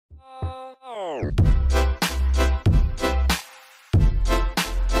ሰላም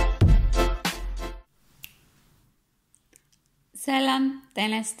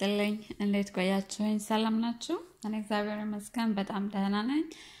ጤና ይስጥልኝ እንዴት ቆያችሁኝ ሰላም ናችሁ እኔ እግዚአብሔር ይመስገን በጣም ደህና ነኝ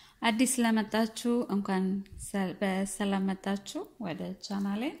አዲስ ለመጣችሁ እንኳን በሰላም መጣችሁ ወደ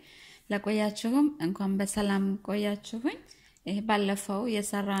ቻናሌ ለቆያችሁም እንኳን በሰላም ቆያችሁኝ ይሄ ባለፈው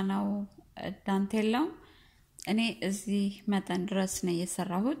የሰራነው ዳንቴል ነው እኔ እዚህ መጠን ድረስ ነው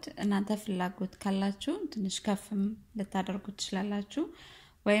የሰራሁት እናንተ ፍላጎት ካላችሁ ትንሽ ከፍም ልታደርጉት ትችላላችሁ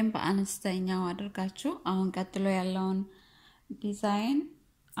ወይም በአንስተኛው አድርጋችሁ አሁን ቀጥሎ ያለውን ዲዛይን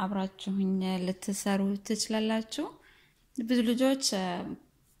አብራችሁኝ ልትሰሩ ትችላላችሁ ብዙ ልጆች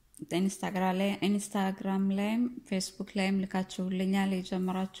ኢንስታግራም ላይም ፌስቡክ ላይም ልካችሁልኛል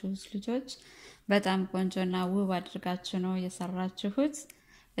የጀመራችሁ ልጆች በጣም ቆንጆና ውብ አድርጋችሁ ነው የሰራችሁት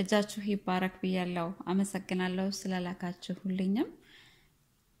እጃችሁ ይባረክ ብያለሁ አመሰግናለሁ ስለላካችሁልኝም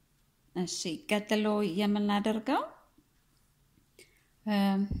እሺ ቀጥሎ የምናደርገው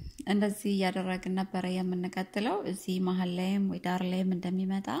እንደዚህ ያደረግን ነበር የምንቀጥለው እዚህ መሃል ላይም ወይ ዳር ላይም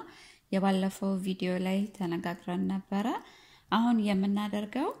እንደሚመጣ የባለፈው ቪዲዮ ላይ ተነጋግረን ነበር አሁን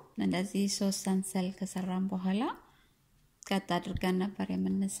የምናደርገው እንደዚህ 3 ሰንሰል ከሰራን በኋላ ቀጥ አድርገን ነበር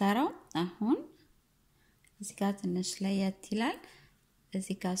የምንሰራው አሁን እዚህ ጋር ትንሽ ለየት ይላል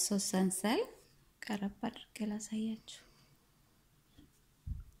እዚህ ጋር 3 ሰንሰል ቀረብ አድርጌ ላሳያችሁ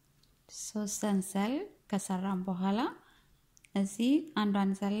 3 ሰንሰል ከሰራን በኋላ እዚህ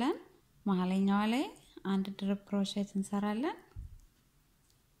አንዷን ዘለን መሃለኛው ላይ አንድ ድርብ ክሮሼት እንሰራለን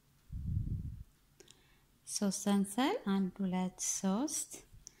 3 ሰንሰል 1 2 3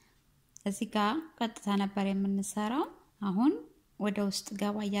 እዚህ ጋር ቀጥታ ነበር የምንሰራው አሁን ወደ ውስጥ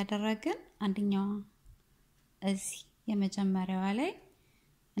ገባ ያደረግን አንደኛው እዚህ የመጀመሪያው ላይ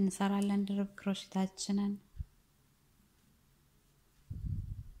እንሰራለን ድርብ ክሮሼታችንን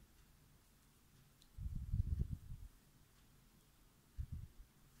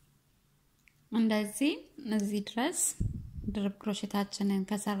እንደዚህ እዚህ ድረስ ድርብ ክሮሼታችንን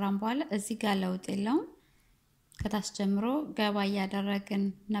ከሰራን በኋላ እዚህ ጋር ለውጥ የለውም ከታች ጀምሮ ገባ ያደረግን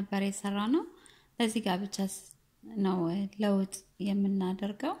ነበር የሰራነው እዚህ ጋር ብቻ ነው ለውጥ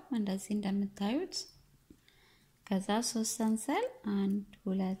የምናደርገው እንደዚህ እንደምታዩት ከዛ 3 ሰንሰል 1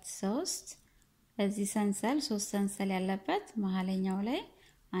 2 3 እዚህ ሰንሰል 3 ሰንሰል ያለበት መሃለኛው ላይ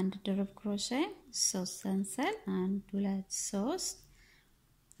አንድ ድርብ ክሮሼ 3 ሰንሰል 1 2 3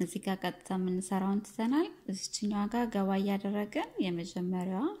 እዚህ ጋር ቀጥታ የምንሰራውን ትተናል እዚህኛው ጋር ገባ ያደረግን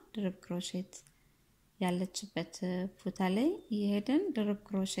የመጀመሪያዋ ድርብ ክሮሼት ያለችበት ቦታ ላይ ይሄድን ድርብ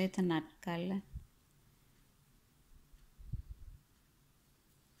ክሮሼት እናደርጋለን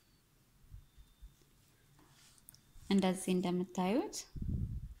እንደዚህ እንደምታዩት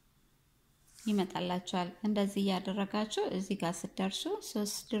ይመጣላችኋል እንደዚህ ያደረጋችሁ እዚህ ጋር ሲደርሱ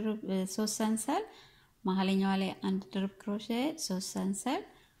 3 ሰንሰል መሃለኛው ላይ አንድ ድርብ ክሮሼ 3 ሰንሰል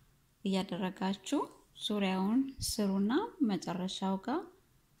ያደረጋችሁ ዙሪያውን ስሩና መጨረሻው ጋር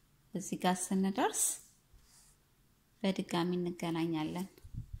እዚህ ጋር ስንደርስ በድጋሚ እንገናኛለን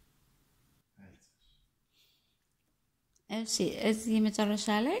እሺ እዚህ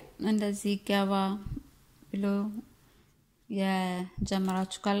መጨረሻ ላይ እንደዚህ ገባ ብሎ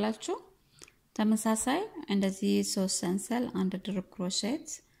የጀመራችሁ ካላችሁ ተመሳሳይ እንደዚህ 3 ሰንሰል አንድ ድርብ ክሮሼት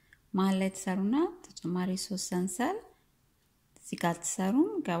መሃል ላይ ተሰሩና ተጨማሪ 3 ሰንሰል እዚህ ጋር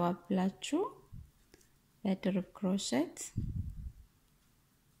ተሰሩም ገባ ብላችሁ በድርብ ክሮሼት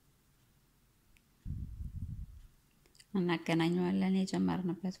እናገናኘዋለን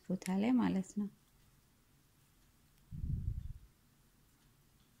የጀመርንበት ቦታ ላይ ማለት ነው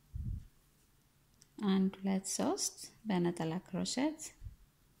 1 2 3 በነጠላ ክሮሼት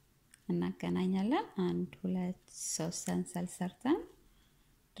እናገናኛለን 1 2 3 ሰንሰል ሰርተን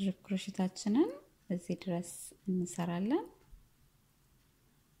ድርብ ክሮሼታችንን እዚህ ድረስ እንሰራለን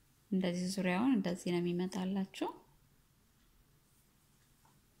እንደዚህ ዙሪያውን እንደዚህ ነው የሚመጣላችሁ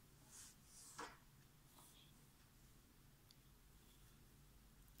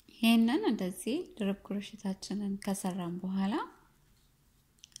ይሄንን እንደዚህ ድርብ ክሮሼታችንን ከሰራን በኋላ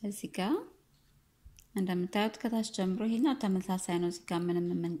እዚህ ጋር እንደምታዩት ከታች ጀምሮ ይሄኛው ተመሳሳይ ነው እዚህ ጋር ምንም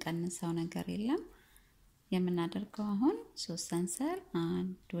የምንቀንሰው ነገር የለም የምናደርገው አሁን 3 ሰንሰል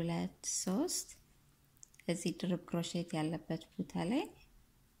 1 2 3 እዚህ ድርብ ክሮሼት ያለበት ቦታ ላይ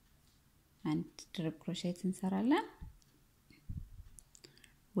አንድ ድርብ ክሮሼት እንሰራለን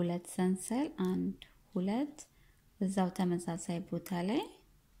 2 ሰንሰል 1 2 እዛው ተመሳሳይ ቦታ ላይ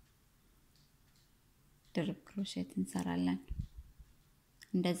ድርብ ክሮሼት እንሰራለን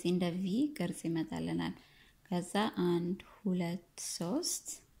እንደዚህ እንደ ቪ ቅርጽ ይመጣልናል ከዛ 1 2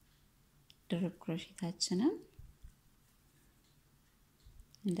 3 ድርብ ክሮሼታችንን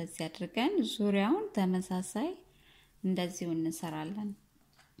እንደዚህ አድርገን ዙሪያውን ተመሳሳይ እንደዚሁ እንሰራለን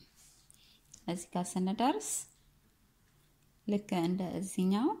እዚህ ጋር ስንደርስ ልክ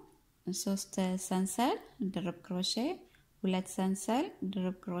እንደዚህኛው 3 ሰንሰል ድርብ ክሮሼ 2 ሰንሰል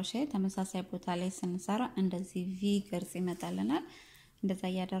ድርብ ክሮሼ ተመሳሳይ ቦታ ላይ ስንሰራ እንደዚህ ቪ ቅርጽ ይመጣልናል እንደዛ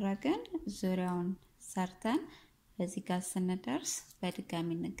ያደረገን ዙሪያውን ሰርተን እዚህ ጋር ስንደርስ በድጋሚ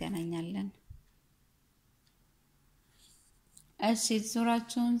እንገናኛለን እሺ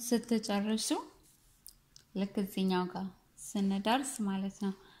ዙራችሁን ስትጨርሱ ልክ እዚህኛው ጋር ስንደርስ ማለት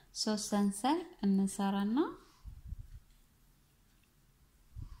ነው 3 ሰንሰል እንሰራና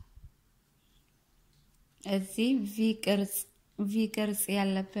እዚህ ቪ ቅርጽ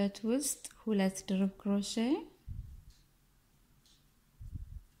ያለበት ውስጥ 2 ድርብ ክሮሼ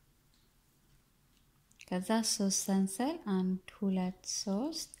ከዛ 3 ሰንሰል 1 2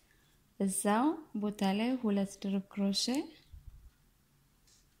 3 እዛው ቦታ ላይ 2 ድርብ ክሮሼ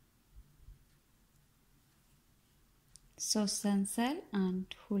 3 ሰንሰል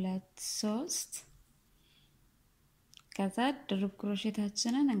 1 2 3 ከዛ ድርብ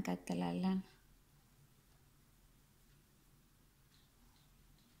ክሮሼታችንን እንቀጥላለን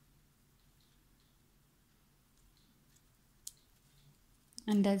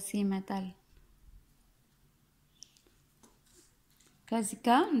እንደዚህ ይመጣል ከዚህ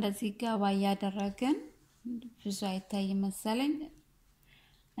ጋር እንደዚህ ጋባ ያደረግን ብዙ አይታይ መሰለኝ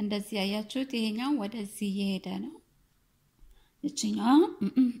እንደዚህ ያያችሁት ይሄኛው ወደዚህ እየሄደ ነው እቺኛው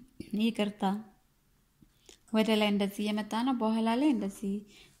ይቅርታ ወደ ላይ እንደዚህ የመጣ ነው በኋላ ላይ እንደዚህ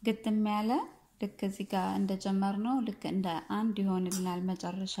ግጥም ያለ ልክ እዚህ ጋር እንደጀመርነው ልክ እንደ አንድ ይሆንልናል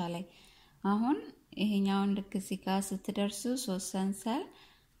መጨረሻ ላይ አሁን ይሄኛውን ልክ እዚህ ጋር ስትደርሱ 3 ሰንሰል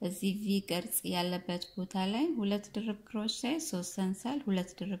እዚህ ቪ ቅርጽ ያለበት ቦታ ላይ 2 ድርብ ክሮሼ 3 ሰንሰል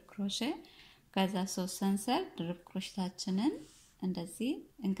 2 ድርብ ክሮሼ ከዛ 3 ሰንሰል ድርብ ክሮሼታችንን እንደዚህ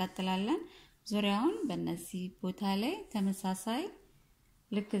እንቀጥላለን ዙሪያውን በእነዚህ ቦታ ላይ ተመሳሳይ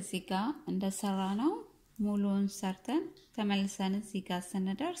ልክ እዚህ ጋር እንደሰራነው ሙሉውን ሰርተን ተመልሰን እዚህ ጋር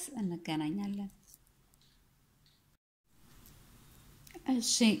ስንደርስ እንገናኛለን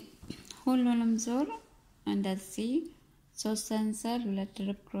እሺ ሁሉንም ዙር እንደዚህ 3 ሰንሰል 2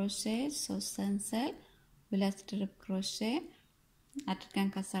 ድርብ ክሮሼ 3 ሰንሰል 2 ድርብ ክሮሼ አድርገን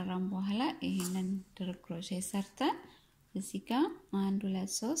ከሰራን በኋላ ይሄንን ድርብ ክሮሼ ሰርተን እዚህ ጋር 1 2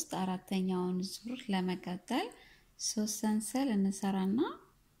 3 አራተኛውን ዙር ለመቀጠል 3 ሰንሰል እንሰራና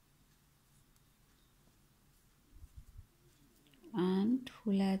 1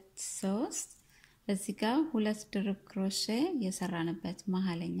 2 3 እዚህ ጋር 2 ድርብ ክሮሼ የሰራንበት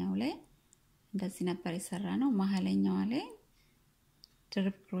መሐለኛው ላይ እንደዚህ ነበር የሰራነው መሐለኛው ላይ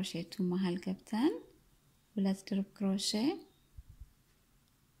ድርብ ክሮሼቱ መሃል ገብተን 2 ድርብ ክሮሼ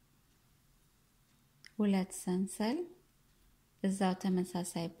 2 ሰንሰል እዛው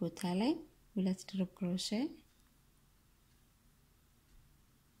ተመሳሳይ ቦታ ላይ 2 ድርብ ክሮሼ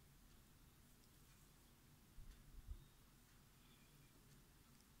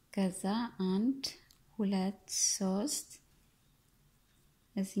ከዛ 1 2 3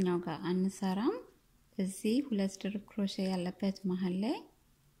 እዚህኛው ጋር አንሰራም እዚህ 2 ድርብ ክሮሼ ያለበት መሃል ላይ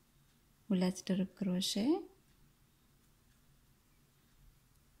 2 ድርብ ክሮሼ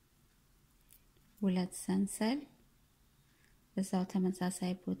 2 ሰንሰል እዛው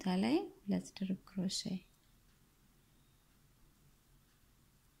ተመሳሳይ ቦታ ላይ 2 ድርብ ክሮሼ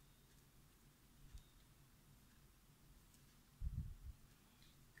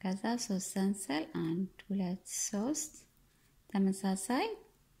ከዛ 3 ሰንሰል 1 2 3 ተመሳሳይ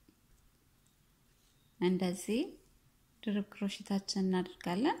እንደዚህ ድርብ ክሮሼታችንን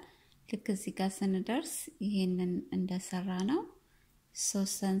እናደርጋለን ልክ እዚህ ጋር ስንደርስ ይሄንን እንደሰራ ነው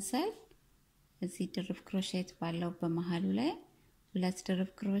 3 ሰንሰል እዚህ ድርብ ክሮሼት ባለው በመሃሉ ላይ 2 ድርብ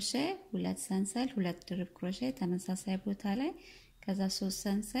ክሮሼ 2 ሰንሰል 2 ድርብ ክሮሼ ተመሳሳይ ቦታ ላይ ከዛ 3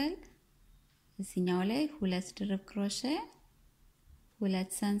 ሰንሰል እዚህኛው ላይ 2 ድርብ ክሮሼ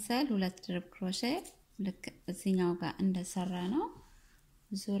 2 ሰንሰል 2 ድርብ ክሮሼ ልክ እዚህኛው ጋር እንደሰራ ነው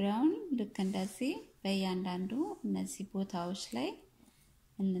ዙሪያውን ልክ እንደዚህ በእያንዳንዱ እነዚህ ቦታዎች ላይ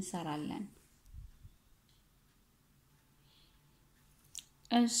እንሰራለን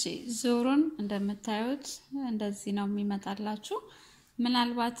እሺ ዙሩን እንደምታዩት እንደዚህ ነው የሚመጣላችሁ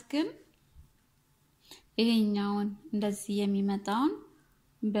ምናልባት ግን ይሄኛውን እንደዚህ የሚመጣውን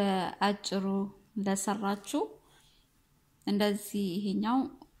በአጭሩ ለሰራችሁ እንደዚህ ይሄኛው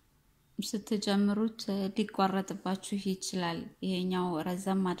ስትጀምሩት ሊቋረጥባችሁ ይችላል ይሄኛው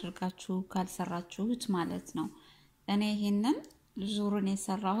ረዘም አድርጋችሁ ካልሰራችሁት ማለት ነው እኔ ይሄንን ዙሩን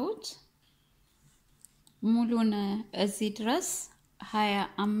የሰራሁት ሙሉን እዚህ ድረስ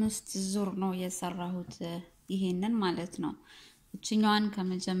 25 ዙር ነው የሰራሁት ይሄንን ማለት ነው እቺኛዋን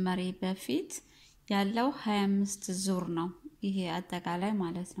ከመጀመሪያ በፊት ያለው 25 ዙር ነው ይሄ አጠቃላይ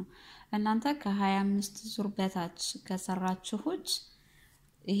ማለት ነው እናንተ ከ25 ዙር በታች ከሰራችሁት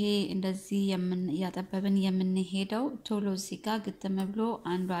ይሄ እንደዚህ ያጠበብን የምንሄደው ቶሎ እዚህ ጋር ግጥም ብሎ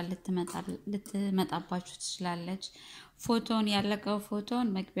አንዷ ልትመጣባችሁ ትችላለች ፎቶን ያለቀው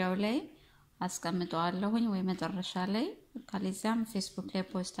ፎቶን መግቢያው ላይ አስቀምጠዋለሁኝ ወይ መጨረሻ ላይ ካለዚያም ፌስቡክ ላይ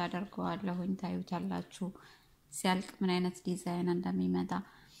ፖስት አደርገዋለሁኝ ታዩታላችሁ ሲያልቅ ምን አይነት ዲዛይን እንደሚመጣ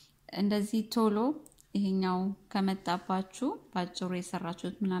እንደዚህ ቶሎ ይሄኛው ከመጣባችሁ ባጭሩ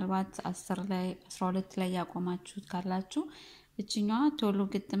የሰራችሁት ምናልባት 10 ላይ 12 ላይ ያቆማችሁት ካላችሁ እቺኛዋ ቶሎ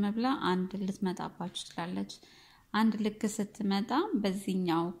ግጥም ብላ አንድ ልትመጣባችሁ ትላለች አንድ ልክ ስትመጣ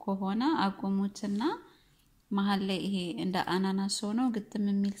በዚህኛው ከሆነ አቆሙትና መሃል ላይ ይሄ እንደ አናናስ ሆኖ ግጥም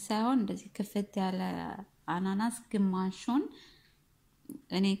የሚል ሳይሆን እንደዚህ ክፍት ያለ አናናስ ግማሹን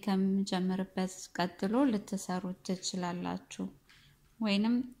እኔ ከምጀምርበት ቀጥሎ ልትሰሩት ትችላላችሁ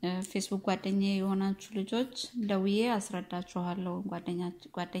ወይንም ፌስቡክ ጓደኛዬ የሆናችሁ ልጆች ደውዬ አስረዳችኋለሁ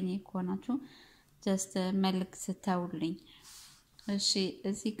ጓደኛዬ ከሆናችሁ just መልእክት ተውልኝ እሺ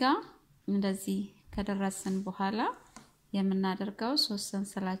እዚህ ጋር እንደዚህ ከደረስን በኋላ የምናደርገው 3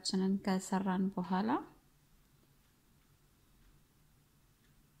 ሰንሰላችንን ከሰራን በኋላ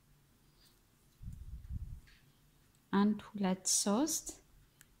 1 2 3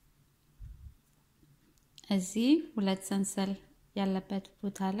 እዚህ 2 ሰንሰል ያለበት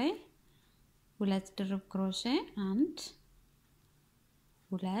ቦታ ላይ 2 ድርብ ክሮሼ 1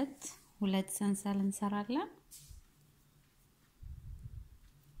 2 ሰንሰል እንሰራለን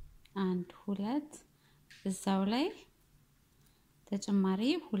 1 2 እዛው ላይ ተጨማሪ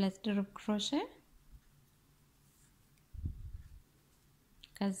 2 ድርብ ክሮሼ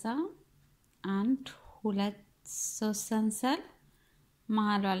ከዛ 1 2 3 ሰንሰል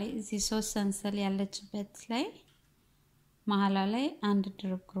መሃሏ ላይ እዚህ 3 ሰንሰል ያለችበት ላይ መሃሏ ላይ 1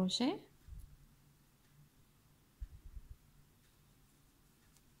 ድርብ ክሮሼ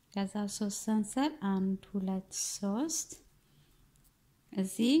ከዛ 3 ሰንሰል 1 2 3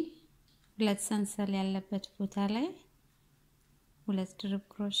 እዚህ 2 ሰንሰል ያለበት ቦታ ላይ 2 ድርብ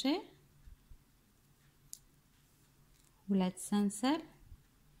ክሮሼ 2 ሰንሰል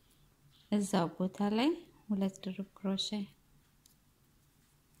እዛው ቦታ ላይ 2 ድርብ ክሮሼ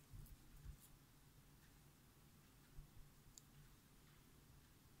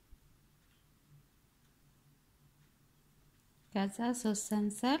ከዛ 3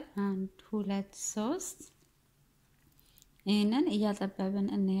 ሰንሰል 1 2 3 ይሄንን እያጠበብን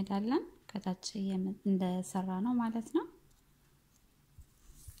እንሄዳለን ከታች እንደሰራ ነው ማለት ነው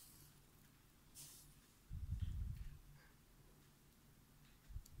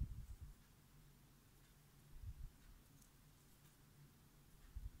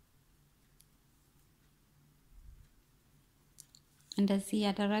እንደዚህ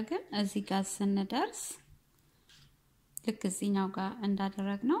ያደረግን እዚህ ጋር ስንደርስ ልክ እዚህኛው ጋር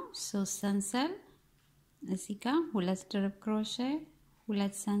እንዳደረግነው 3 ሰንሰል እዚህ ጋር 2 ድርብ ክሮሼ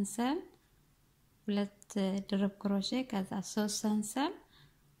 2 ሰንሰል 2 ድርብ ክሮሼ ከዛ 3 ሰንሰል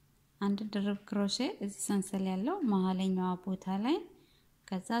 1 ድርብ ክሮሼ እዚህ ሰንሰል ያለው መሃለኛው ቦታ ላይ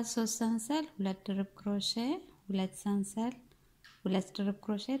ከዛ 3 ሰንሰል 2 ድርብ ክሮሼ 2 ሰንሰል 2 ድርብ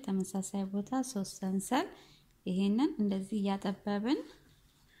ክሮሼ ተመሳሳይ ቦታ 3 ሰንሰል ይሄንን እንደዚህ ያጠበብን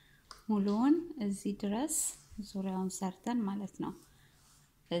ሙሉውን እዚህ ድረስ ዙሪያውን ሰርተን ማለት ነው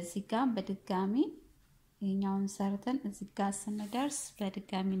እዚህ ጋር በድጋሚ ይሄኛውን ሰርተን እዚህ ጋር ስንደርስ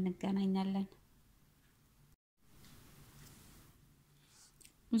በድጋሚ እንገናኛለን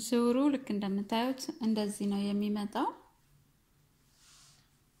ዙሩ ልክ እንደምታዩት እንደዚህ ነው የሚመጣው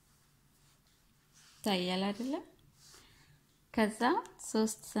ታያለ አይደለ ከዛ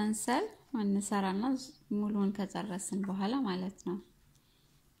 3 ሰንሰል እንሰራና ሙሉውን ከጨረስን በኋላ ማለት ነው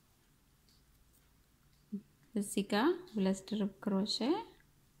እዚህ ጋር 2 ድርብ ክሮሼ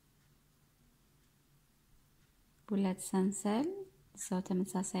 2 ሰንሰል ሰው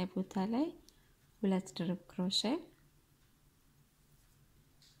ተመሳሳይ ቦታ ላይ 2 ድርብ ክሮሼ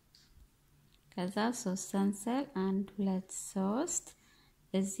ከዛ 3 ሰንሰል 1 2 3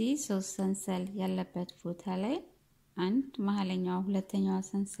 እዚህ 3 ሰንሰል ያለበት ቦታ ላይ አንድ መሃለኛው ሁለተኛው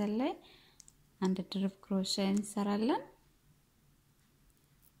ሰንሰል ላይ 1 ድርብ ክሮሼ እንሰራለን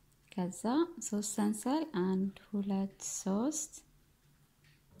ከዛ 3 ሰንሰል 1 2 3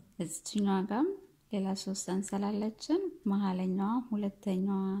 እዚህኛው ጋር ሌላ 3 ሰንሰል አለችን መሃለኛው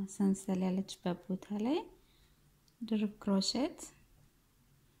ሁለተኛው ሰንሰል ያለችበት ቦታ ላይ ድርብ ክሮሼት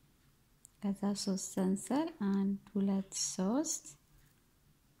ከዛ 3 ሰንሰል 1 2 3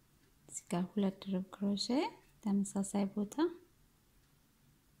 እዚህ ጋር 2 ድርብ ክሮሼ ተመሳሳይ ቦታ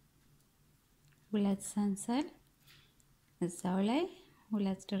 2 ሰንሰል እዛው ላይ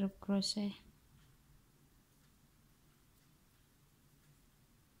 2 ድርብ ክሮሼ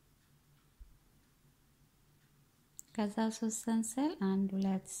ከዛ 3 ሰንሰል 1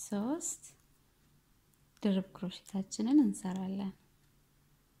 2 3 ድርብ ክሮሼታችንን እንሰራለን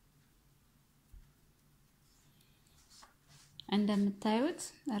እንደምታዩት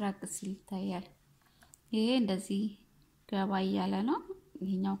ራቅ ሲል ይታያል ይሄ እንደዚህ ገባ ያለ ነው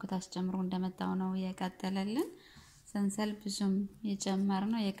ይሄኛው ከታች ጀምሮ እንደመጣው ነው የቀጠለልን ሰንሰል ብዙም የጨመር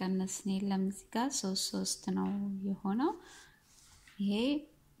ነው የቀነስን የለም እዚህ ጋር 3 3 ነው የሆነው ይሄ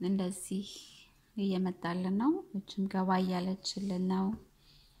እንደዚህ እየመጣልን ነው እቺም ገባ ያለችልን ነው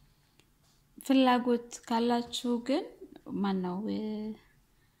ፍላጎት ካላችሁ ግን ማነው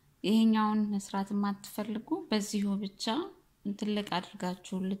ይሄኛውን መስራት ማትፈልጉ በዚሁ ብቻ ትልቅ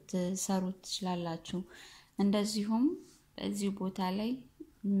አድርጋችሁ ልትሰሩት ትችላላችሁ እንደዚሁም እዚሁ ቦታ ላይ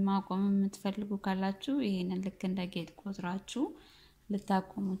ማቆም የምትፈልጉ ካላችሁ ይሄንን ልክ እንደ ጌጥ ቆጥራችሁ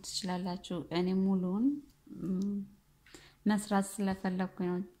ልታቆሙት ትችላላችሁ እኔ ሙሉን መስራት ስለፈለኩ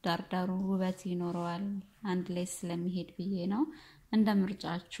ነው ዳርዳሩ ውበት ይኖረዋል አንድ ላይ ስለሚሄድ ብዬ ነው እንደ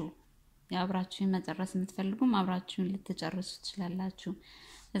ምርጫችሁ ያብራችሁ መጨረስ የምትፈልጉም አብራችሁን ልትጨርሱ ትችላላችሁ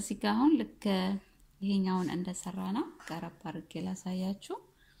እዚህ ጋር አሁን ልክ ይሄኛውን እንደሰራና ቀረብ አድርጌ ላሳያችሁ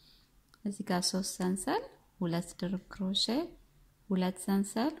እዚህ ጋር 3 ሰንሰል 2 ድርብ ክሮሼ 2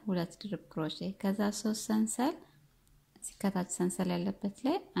 ሰንሰል 2 ድርብ ክሮሼ ከዛ 3 ሰንሰል እዚህ ከታች ሰንሰል ያለበት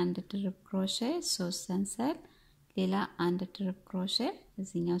ላይ 1 ድርብ ክሮሼ 3 ሰንሰል ሌላ 1 ድርብ ክሮሼ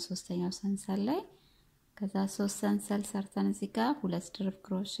እዚህኛው ሶስተኛው ሰንሰል ላይ ከዛ 3 ሰንሰል ሰርተን እዚህ ጋር 2 ድርብ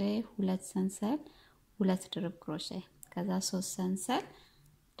ክሮሼ 2 ሰንሰል 2 ድርብ ክሮሼ ከዛ 3 ሰንሰል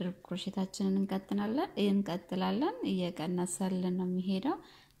ድርብ ክሮሼታችንን እንቀጥላለን እየቀነሰልን ነው የሚሄደው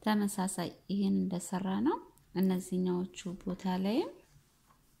ተመሳሳይ ይሄን እንደሰራ ነው እነዚህኛዎቹ ቦታ ላይ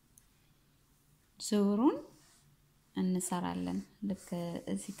ዙሩን እንሰራለን ልክ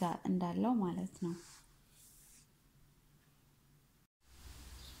እዚህ ጋር እንዳለው ማለት ነው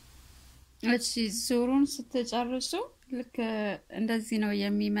እሺ ዙሩን ስትጨርሱ ልክ እንደዚህ ነው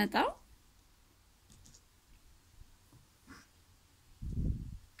የሚመጣው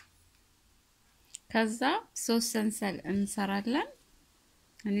ከዛ 3 ሰንሰል እንሰራለን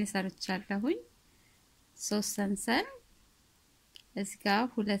እኔ ሰርቻለሁኝ 3 ሰንሰል እዚህ ጋር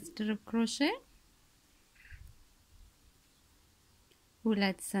 2 ድርብ ክሮሼ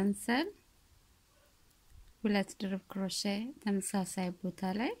 2 ሰንሰል 2 ድርብ ክሮሼ ተመሳሳይ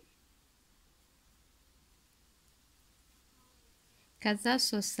ቦታ ላይ ከዛ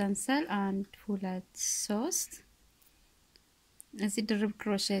 3 ሰንሰል 1 2 3 እዚህ ድርብ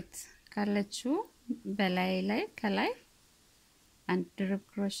ክሮሼት ካለችው በላይ ላይ ከላይ 1 ድርብ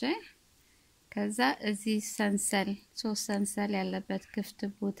ክሮሼ ከዛ እዚህ ሰንሰል 3 ሰንሰል ያለበት ክፍት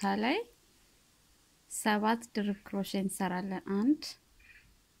ቦታ ላይ 7 ድርብ ክሮሼ እንሰራለን 1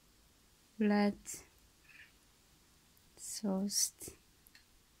 2 3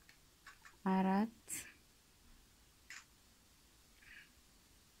 4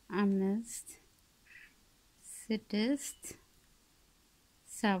 5 6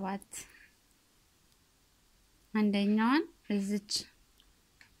 7 አንደኛውን እዚች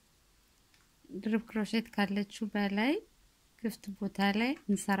ድርብ ክሮሼት ካለችው በላይ ክፍት ቦታ ላይ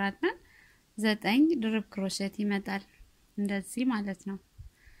እንሰራለን 9 ድርብ ክሮሼት ይመጣል እንደዚህ ማለት ነው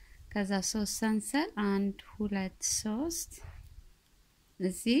ከዛ 3 ሰንሰል 1 2 3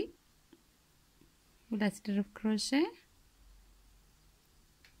 እዚህ 2 ድርብ ክሮሼ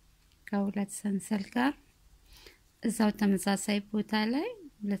ከሁለት ሰንሰል ጋር እዛው ተመሳሳይ ቦታ ላይ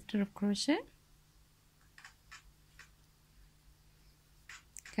 2 ድርብ ክሮሼ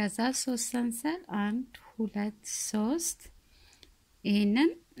ከዛ 3 ሰንሰል 1 2 3 ይሄንን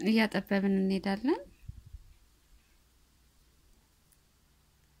እያጠበብን እንሄዳለን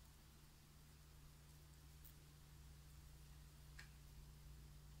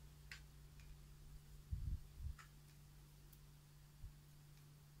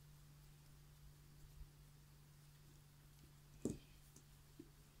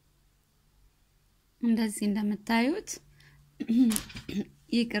እንደዚህ እንደምታዩት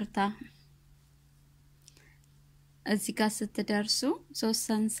ይቅርታ እዚህ ጋር ስትደርሱ 3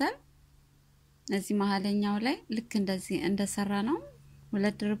 ሰንሰል እዚህ መሃለኛው ላይ ልክ እንደዚህ እንደሰራ ነው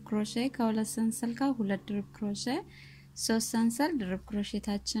 2 ድርብ ክሮሼ ከሁለት ሰንሰል ጋር 2 ድርብ ክሮሼ 3 ሰንሰል ድርብ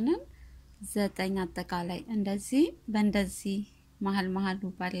ክሮሼታችንን 9 አጠቃላይ እንደዚህ በእንደዚህ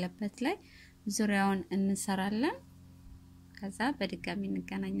መሃሉ ባለበት ላይ ዙሪያውን እንሰራለን ከዛ በድጋሚ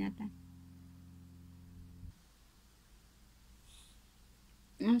እንገናኛለን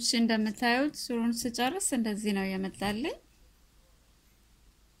እሺ እንደምታዩት ዙሩን ስጨርስ እንደዚህ ነው የመጣልኝ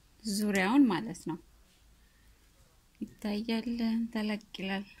ዙሪያውን ማለት ነው ይታያል ተለቅ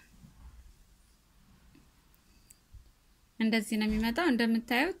ይላል እንደዚህ ነው የሚመጣው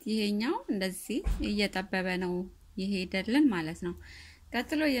እንደምታዩት ይሄኛው እንደዚህ እየጠበበ ነው ይሄደልን ማለት ነው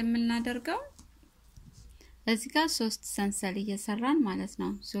ቀጥሎ የምናደርገው እዚህ ጋር 3 ሰንሰል እየሰራን ማለት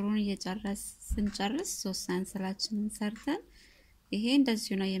ነው ዙሩን ስንጨርስ 3 ሰንሰላችንን ሰርተን ይሄ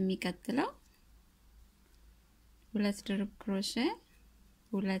እንደዚህ ነው የሚቀጥለው 2 ድርብ ክሮሼ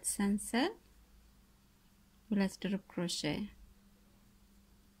 2 ሰንሰል 2 ድርብ ክሮሼ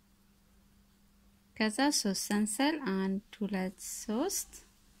ከዛ 3 ሰንሰል 1 2 3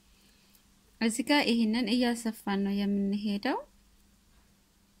 እዚህ ጋር ይሄንን እያሰፋን ነው የምንሄደው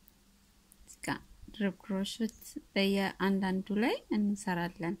እዚህ ጋር ድርብ ክሮሼት በየአንዳንዱ ላይ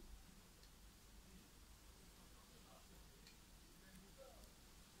እንሰራለን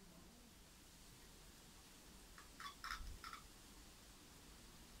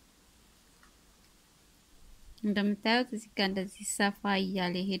እንደምታዩት እዚህ ጋር እንደዚህ ሰፋ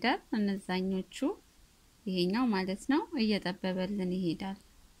እያለ ይሄዳል እነዛኞቹ ይሄኛው ማለት ነው እየጠበበልን ይሄዳል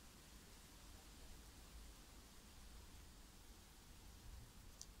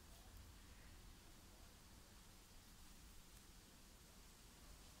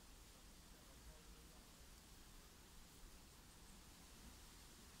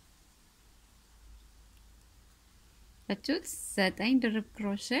በቱት 9 ድርብ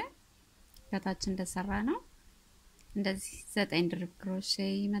ክሮሼ ከታች እንደሰራ ነው እንደዚህ 9 ድርብ ክሮሼ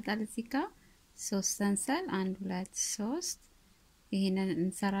ይመጣል እዚህ ጋር 3 ሰንሰል 1 2 3 ይሄንን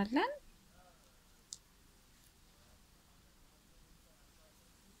እንሰራለን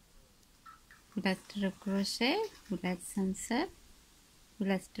ሁለት ድርብ ክሮሼ 2 ሰንሰል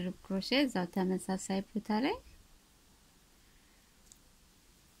 2 ድርብ ክሮሼ እዛው ተመሳሳይ ቦታ ላይ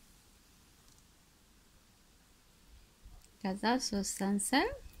ከዛ 3 ሰንሰል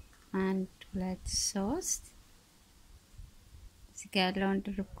 1 2 3 እዚህ ጋር ያለውን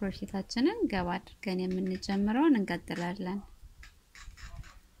ድርብ ክሮሼታችንን ገባ አድርገን የምንጀምረውን እንቀጥላለን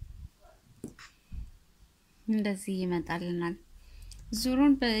እንደዚህ ይመጣልናል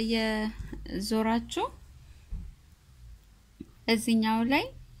ዙሩን በየዞራችሁ እዚህኛው ላይ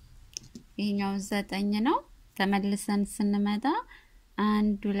ይሄኛው 9 ነው ተመልሰን ስንመጣ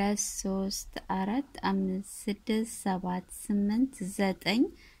 1 2 3 4 5 6 7 8 9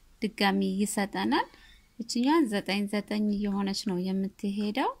 ድጋሚ ይሰጠናል እቺኛው 9 እየሆነች ነው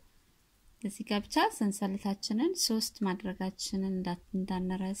የምትሄደው እዚህ ጋር ብቻ ሰንሰለታችንን 3 ማድረጋችንን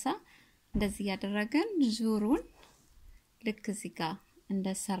እንዳንረሳ እንደዚህ ያደረገን ዙሩን ልክ እዚህ ጋር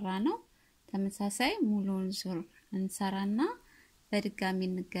እንደሰራ ነው ተመሳሳይ ሙሉን ዙር እንሰራና በድጋሚ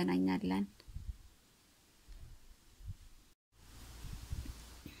እንገናኛለን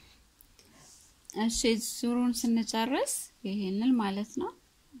እሺ ዙሩን ስንጨርስ ይሄንን ማለት ነው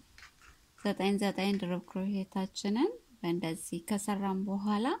 9 ድርብ ክሮሼታችንን በእንደዚህ ከሰራን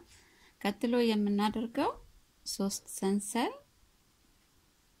በኋላ ቀጥሎ የምናደርገው 3 ሰንሰል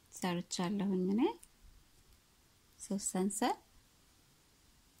ሰርቻለሁኝ እኔ 3 ሰንሰል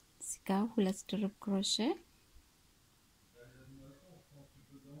እዚህ ጋር 2 ድርብ ክሮሼ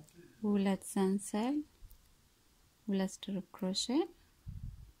 2 ሰንሰል 2 ድርብ ክሮሼ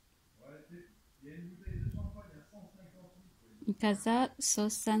ከዛ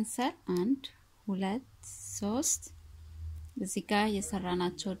 3 ሰንሰል 1 2 3 እዚህ ጋር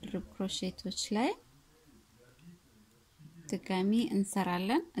የሰራናቸው ድርብ ክሮሼቶች ላይ ድጋሚ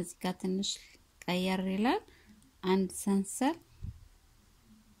እንሰራለን እዚህ ጋር ትንሽ ቀየር ይላል 1 ሰንሰል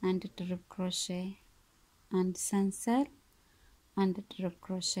 1 ድርብ ክሮሼ 1 ሰንሰል 1 ድርብ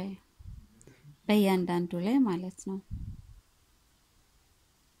ክሮሼ በእያንዳንዱ ላይ ማለት ነው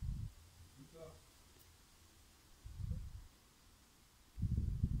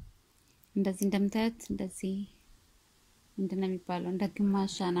እንደዚህ እንደምታዩት እንደዚህ ምንድነው የሚባለው እንደ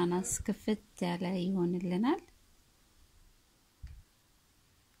ግማሽ አናናስ ክፍት ያለ ይሆንልናል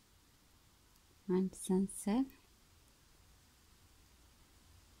 1 ሰንሰል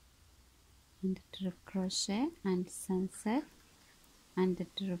 1 ድርብ ክሮሼ 1 ሰንሰል 1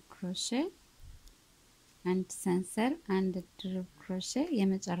 ድርብ ክሮሼ 1 ሰንሰል 1 ድርብ ክሮሼ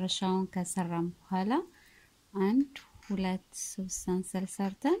የመጨረሻውን ከሰራን በኋላ 1 2 3 ሰንሰል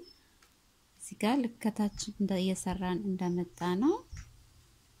ሰርተን እዚህ ጋር ልከታች እየሰራን እንደመጣ ነው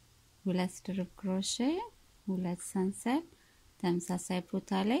 2 ድርብ ክሮሼ 2 ሰንሰል ተመሳሳይ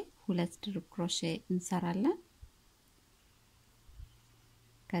ቦታ ላይ 2 ድርብ ክሮሼ እንሰራለን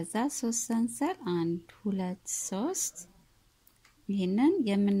ከዛ 3 ሰንሰል 1 2 3 ይሄንን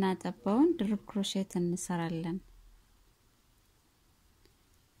የምናጠባውን ድርብ ክሮሼት እንሰራለን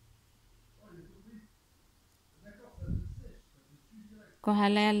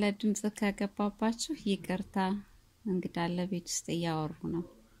ከኋላ ያለ ድምጽ ከገባባችሁ ይቅርታ እንግዳለ ቤት ውስጥ ያወሩ ነው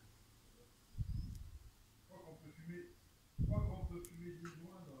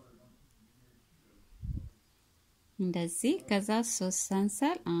እንደዚህ ከዛ 3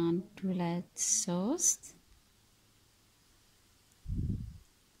 ሰንሰል 1 2 3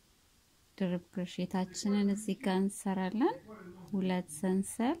 ድርብ ክሮሼታችንን እዚህ ጋር እንሰራለን 2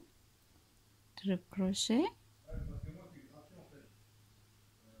 ሰንሰል ድርብ ክሮሼ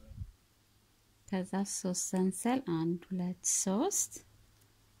ከዛ 3 ሰንሰል 1 2 3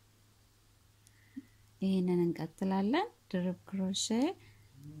 ይሄንን እንቀጥላለን ድርብ ክሮሼ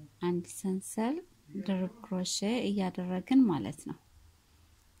አንድ ሰንሰል ድርብ ክሮሼ እያደረግን ማለት ነው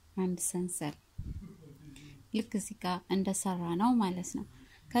አንድ ሰንሰል ልክ እዚህ ጋር እንደሰራ ነው ማለት ነው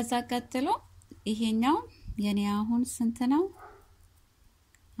ከዛ ቀጥሎ ይሄኛው የኔ አሁን ስንት ነው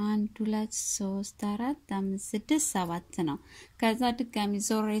 1 2 3 4 5 6 7 ነው ከዛ ድጋሚ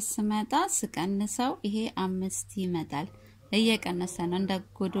ዞሬ ስመጣ ስቀንሰው ይሄ 5 ይመጣል እየቀነሰ ነው እንደ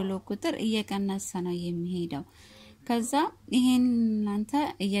ጎዶሎ ቁጥር እየቀነሰ ነው የሚሄደው ከዛ ይሄን እናንተ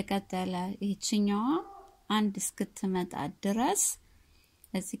እየቀጠለ እቺኛዋ አንድ እስክትመጣ ድረስ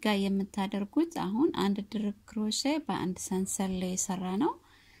እዚህ ጋር የምታደርጉት አሁን አንድ ድርብ ክሮሼ በአንድ ሰንሰል ላይ ሰራ ነው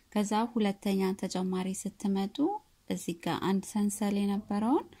ከዛ ሁለተኛ ተጨማሪ ስትመጡ እዚህ ጋር አንድ ሰንሰል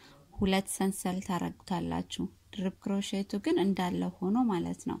የነበረውን ሁለት ሰንሰል ታረጉታላችሁ ድርብ ክሮሼቱ ግን እንዳለ ሆኖ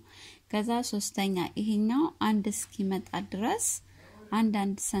ማለት ነው ከዛ ሶስተኛ ይሄኛው አንድ እስኪመጣ ድረስ አንድ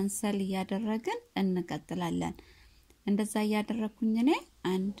ሰንሰል ያደረግን እንቀጥላለን እንደዛ ያደረኩኝ እኔ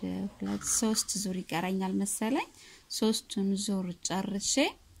 1 2 3 ዙር ይቀራኛል መሰለኝ 3ቱን ዙር ጨርሼ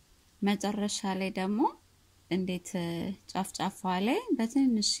መጨረሻ ላይ ደግሞ እንዴት ጫፍጫፋ ላይ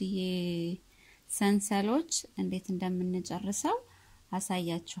በትንሽዬ ሰንሰሎች እንዴት እንደምንጨርሰው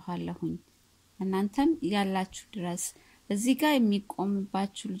አሳያችኋለሁኝ እናንተም ያላችሁ ድረስ እዚህ ጋር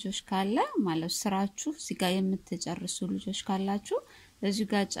የሚቆምባችሁ ልጆች ካለ ማለት ስራችሁ እዚህ ጋር የምትጨርሱ ልጆች ካላችሁ እዚህ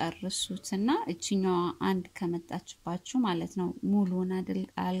ጋር ጨርሱትና እቺኛዋ አንድ ከመጣችባችሁ ማለት ነው ሙሉውን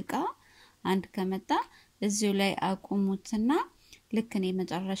አልቃ አንድ ከመጣ እዚሁ ላይ አቁሙትና ልክ እኔ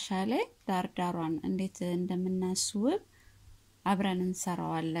መጨረሻ ላይ ዳርዳሯን እንዴት እንደምናስውብ አብረን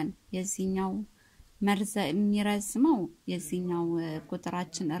እንሰራዋለን የዚህኛው መርዘ የሚረዝመው የዚህኛው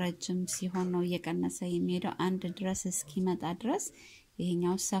ቁጥራችን ረጅም ሲሆን ነው እየቀነሰ የሚሄደው አንድ ድረስ እስኪመጣ ድረስ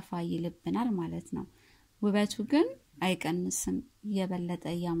ይሄኛው ሰፋ ይልብናል ማለት ነው ውበቱ ግን አይቀንስም የበለጠ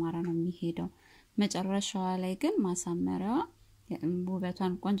ያማረ ነው የሚሄደው መጨረሻዋ ላይ ግን ማሳመሪያዋ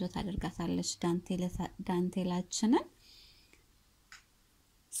ውበቷን ቆንጆ ታደርጋታለች ዳንቴላችንን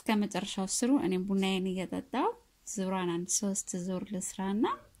እስከ መጨረሻው ስሩ እኔም ቡናዬን እየጠጣው ዙራን አንድ 3 ዙር ልስራና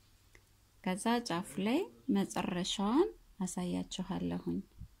ከዛ ጫፍ ላይ መጨረሻዋን አሳያችኋለሁኝ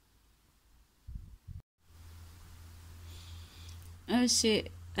እሺ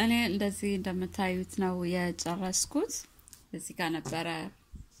እኔ እንደዚህ እንደምታዩት ነው የጨረስኩት እዚህ ጋር ነበር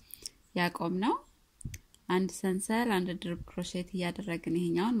ያቆም ነው አንድ ሰንሰል አንድ ድርብ ክሮሼት ያደረግን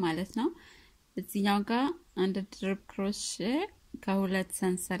ይሄኛውን ማለት ነው እዚህኛው ጋር አንድ ድርብ ክሮሼ ከሁለት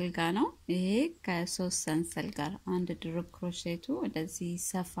ሰንሰል ጋር ነው ይሄ ከ3 ሰንሰል ጋር አንድ ድርብ ክሮሼቱ እንደዚህ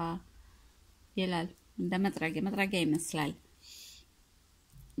ሰፋ ይላል እንደ መጥረጊያ ይመስላል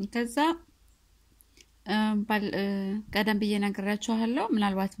ከዛ ቀደም ብዬ ነግራችኋለሁ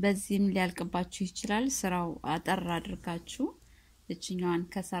ምናልባት በዚህም ሊያልቅባችሁ ይችላል ስራው አጠር አድርጋችሁ እቺኛዋን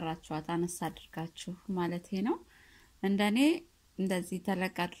ከሰራችኋት አነሳ አድርጋችሁ ማለት ነው እንደኔ እንደዚህ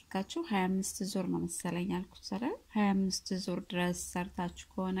ተለቅ አድርጋችሁ 25 ዙር ነው መሰለኝ አልኩት ሰራ 25 ዙር ድረስ ሰርታችሁ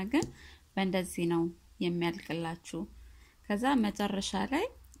ከሆነ ግን በእንደዚህ ነው የሚያልቅላችሁ ከዛ መጨረሻ ላይ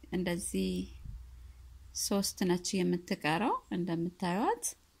እንደዚህ 3 ነች የምትቀረው እንደምታዩት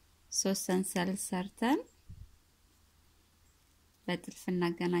 3 ሰንሰል ሰርተን በጥልፍ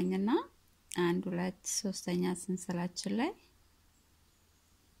እናገናኝና 1 2 3ኛ ሰንሰላችን ላይ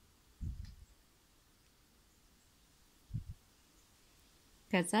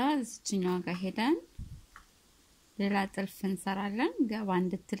ከዛ እዚህኛው ጋር ሄደን ሌላ ጥልፍ እንሰራለን ገባ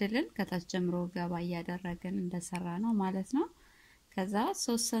እንድትልልን ከታች ጀምሮ ገባ ያደረገን እንደሰራ ነው ማለት ነው ከዛ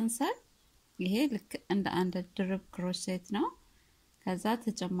 3 ሰንሰል ይሄ ልክ እንደ አንድ ድርብ ክሮሼት ነው ከዛ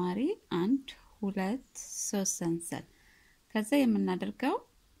ተጨማሪ 1 2 3 ሰንሰል ከዛ የምናደርገው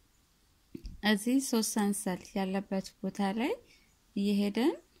እዚህ 3 ሰንሰል ያለበት ቦታ ላይ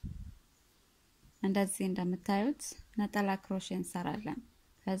እየሄድን እንደዚህ እንደምታዩት ነጠላ ክሮሼ እንሰራለን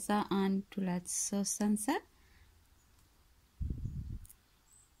ከዛ 1 2 3 ሰንሰል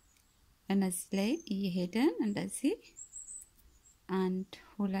እነዚህ ላይ እየሄድን እንደዚህ 1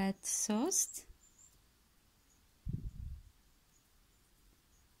 2 3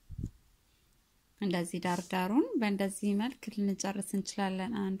 እንደዚህ ዳርዳሩን በእንደዚህ መልክ ልንጨርስ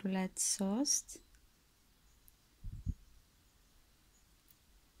እንችላለን 1 2 3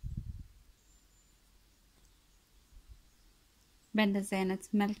 በእንደዚህ አይነት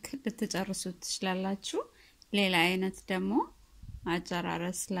መልክ ልትጨርሱት ትችላላችሁ ሌላ አይነት ደግሞ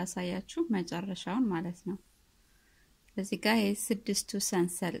አጨራረስ ላሳያችሁ መጨረሻውን ማለት ነው እዚህ ጋር የስድስቱ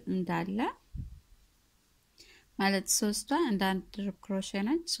ሰንሰል እንዳለ ማለት ሶስቷ እንደ አንድ ድርብ ክሮሼ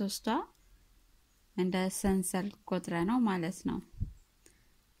ነች ሶስቷ እንደ ሰንሰል ቆጥረ ነው ማለት ነው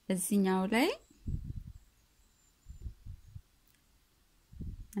እዚህኛው ላይ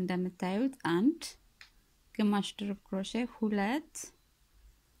እንደምታዩት አንድ ግማሽ ድርብ ክሮሼ 2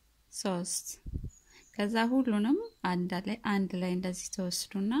 3 ከዛ ሁሉንም አንድ ላይ እንደዚህ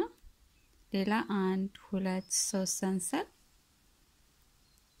ተወስዱና ሌላ 1 2 3 ሰንሰል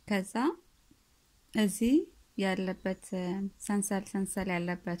ከዛ እዚህ ያለበት ሰንሰል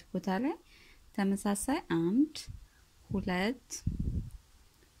ያለበት ቦታ ላይ ተመሳሳይ 1 2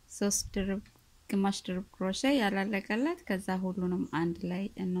 3 ድርብ ግማሽ ድርብ ክሮሼ ያላለቀለት ከዛ ሁሉንም አንድ ላይ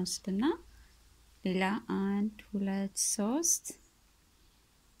እንወስድና ሌላ 1 2 3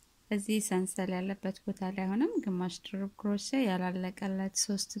 እዚህ ሰንሰል ያለበት ቦታ ላይ ሆነም ግማሽ ድርብ ክሮሼ ያላለቀለት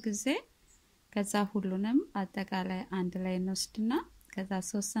 3 ጊዜ ከዛ ሁሉንም አጠቃላይ አንድ ላይ እንወስድና ከዛ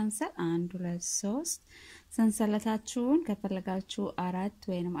 3 ሰንሰል 1 2 3 ሰንሰለታችሁን ከፈለጋችሁ 4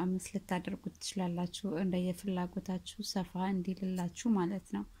 ወይንም 5 ልታደርጉት ትችላላችሁ እንደየፍላጎታችሁ ሰፋ እንዲልላችሁ ማለት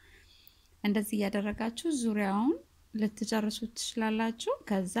ነው እንደዚህ ያደረጋችሁ ዙሪያውን ልትጨርሱት ትችላላችሁ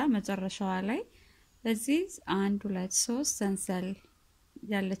ከዛ መጨረሻዋ ላይ እዚህ 1 2 3 ሰንሰል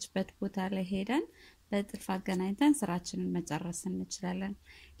ያለችበት ቦታ ላይ ሄደን በጥልፍ አገናኝተን ስራችንን መጨረስ እንችላለን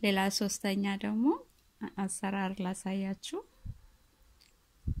ሌላ ሶስተኛ ደግሞ አሰራር ላሳያችሁ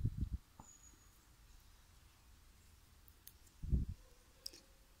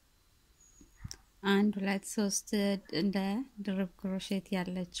 1 2 3 እንደ ድርብ ክሮሼት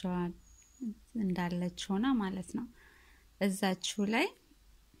ያለችው እንዳለች ሆና ማለት ነው እዛችሁ ላይ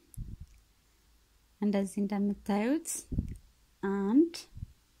እንደዚህ እንደምታዩት 1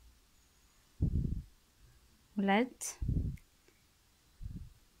 2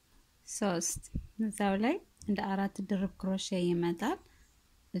 3 እዛው ላይ እንደ 4 ድርብ ክሮሼ ይመጣል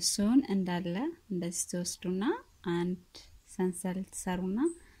እሱን እንዳለ እንደዚህ ተወስዱና አንድ ሰንሰል ትሰሩና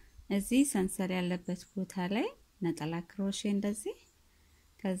እዚህ ሰንሰል ያለበት ቦታ ላይ ነጠላ ክሮሼ እንደዚህ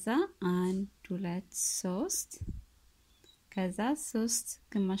ከዛ 1 2 3 ከዛ 3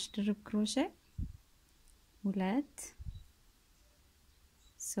 ግማሽ ድርብ ክሮሼ 2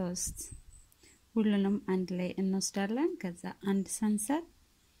 3 ሁሉንም አንድ ላይ እንወስዳለን ከዛ አንድ ሰንሰል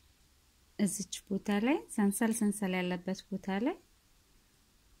እዚች ቦታ ላይ ሰንሰል ያለበት ቦታ ላይ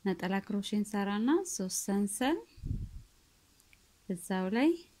ነጠላ ክሮሼን ሰራና 3 ሰንሰል እዛው ላይ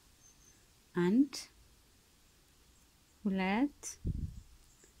 1 2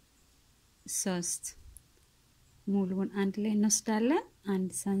 3 ሙሉውን አንድ ላይ እንወስዳለን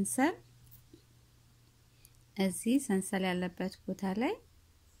አንድ ሰንሰል እዚህ ሰንሰል ያለበት ቦታ ላይ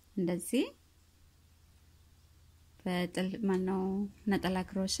እንደዚህ በጥል ማነው ነጠላ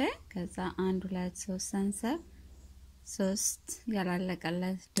ክሮሼ ከዛ 1 2 3 ሰንሰል 3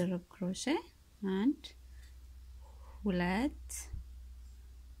 ያላለቀለት ድርብ ክሮሼ 1 2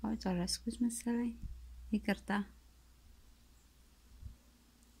 ጨረስኩት መሰለኝ ይቅርታ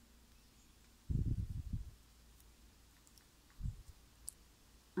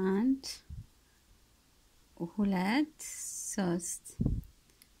 1 2 3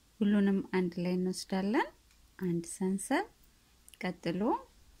 ሁሉንም አንድ ላይ እንወስዳለን አንድ ሰንሰል ቀጥሎ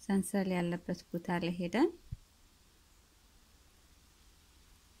ሰንሰል ያለበት ቦታ ላይ ሄደን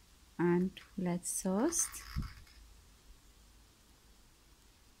 1 2 3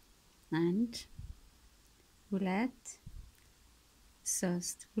 1 2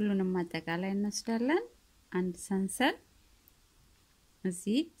 3 ሁሉንም አጠቃላይ እንወስዳለን አንድ ሰንሰል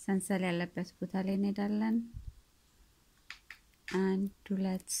እዚህ ሰንሰል ያለበት ቦታ ላይ እንሄዳለን 1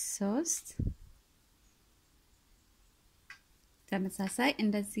 2 3 ተመሳሳይ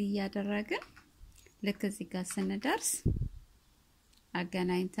እንደዚህ ያደረግን ልክ እዚህ ጋር ስንደርስ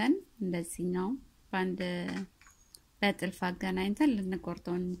አገናኝተን እንደዚህኛው ባንድ በጥልፍ አገናኝተን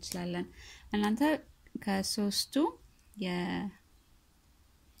ልንቆርጠው እንችላለን እናንተ ከሶስቱ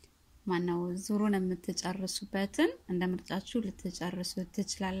ማናው ዙሩን የምትጨርሱበትን እንደምርጫችሁ ልትጨርሱ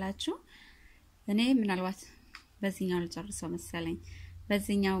ትችላላችሁ እኔ ምናልባት በዚህኛው ልጨርሰው መሰለኝ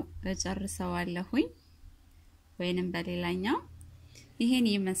በዚህኛው እጨርሰዋለሁኝ ወይንም በሌላኛው ይሄን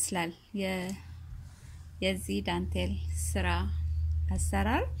ይመስላል የዚህ ዳንቴል ስራ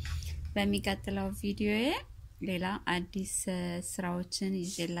አሰራር በሚቀጥለው ቪዲዮዬ ሌላ አዲስ ስራዎችን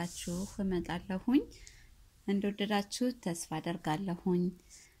ይዤላችሁ እመጣለሁኝ እንደወደዳችሁት ተስፋ አደርጋለሁኝ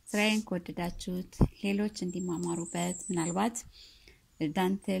ስራዬን ከወደዳችሁት ሌሎች እንዲማማሩበት ምናልባት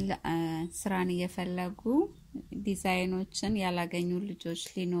ዳንቴል ስራን እየፈለጉ ዲዛይኖችን ያላገኙ ልጆች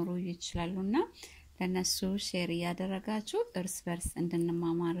ሊኖሩ ይችላሉና ለነሱ ሼር ያደረጋችሁ እርስ በርስ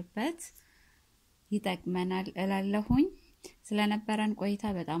እንድንማማርበት ይጠቅመናል እላለሁኝ ስለነበረን ቆይታ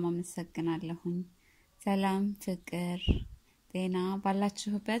በጣም አመሰግናለሁኝ ሰላም ፍቅር ጤና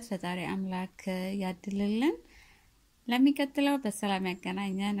ባላችሁበት ፈጣሪ አምላክ ያድልልን ለሚቀጥለው በሰላም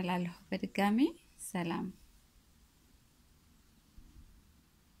ያገናኘን እላለሁ በድጋሚ ሰላም